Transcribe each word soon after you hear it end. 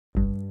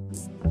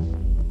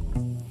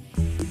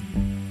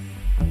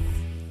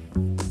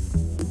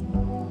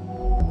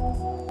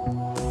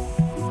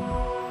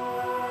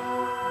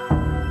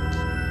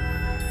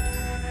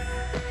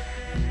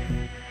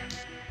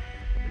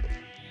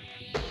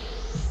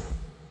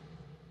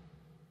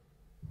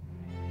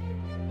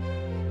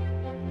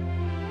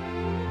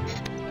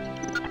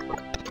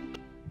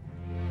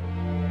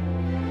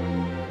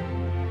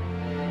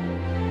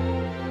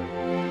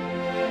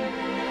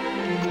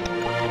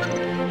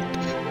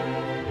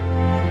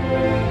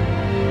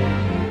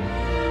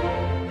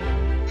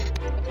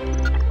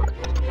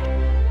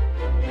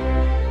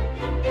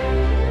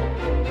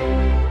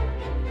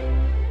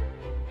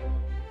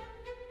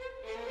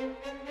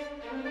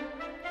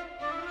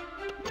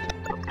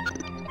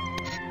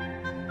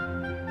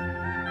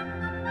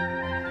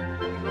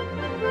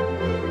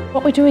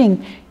What we're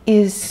doing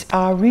is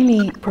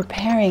really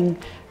preparing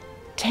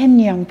 10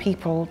 young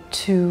people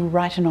to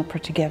write an opera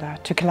together,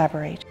 to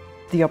collaborate.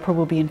 The opera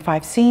will be in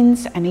 5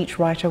 scenes and each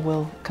writer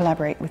will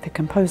collaborate with the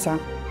composer.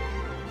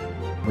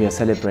 We are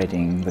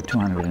celebrating the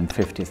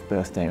 250th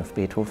birthday of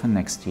Beethoven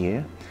next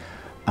year.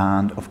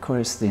 And of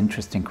course the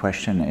interesting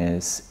question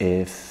is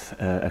if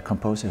a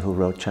composer who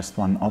wrote just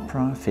one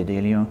opera,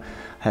 Fidelio,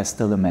 has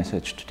still a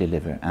message to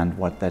deliver and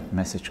what that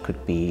message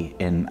could be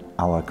in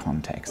our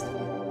context.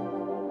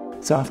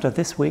 So after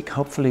this week,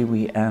 hopefully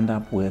we end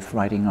up with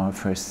writing our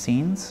first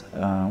scenes.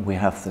 We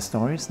have the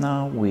stories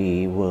now.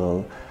 We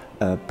will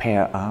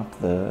pair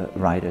up the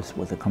writers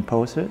with the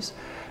composers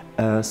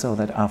so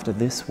that after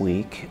this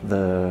week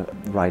the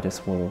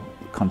writers will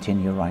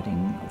continue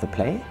writing the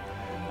play.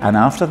 And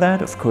after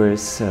that, of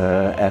course,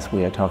 as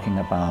we are talking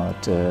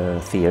about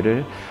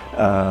theater,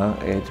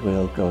 it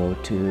will go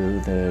to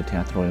the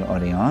Teatrul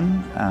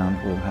Odeon and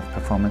we'll have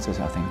performances.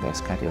 I think they're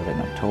scheduled in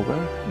October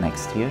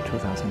next year,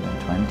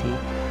 2020.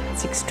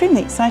 It's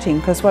extremely exciting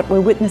because what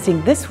we're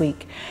witnessing this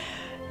week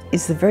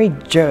is the very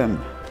germ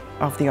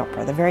of the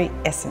opera, the very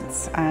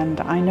essence.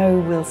 And I know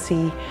we'll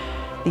see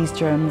these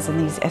germs and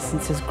these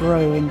essences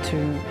grow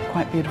into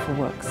quite beautiful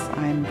works,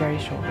 I'm very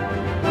sure.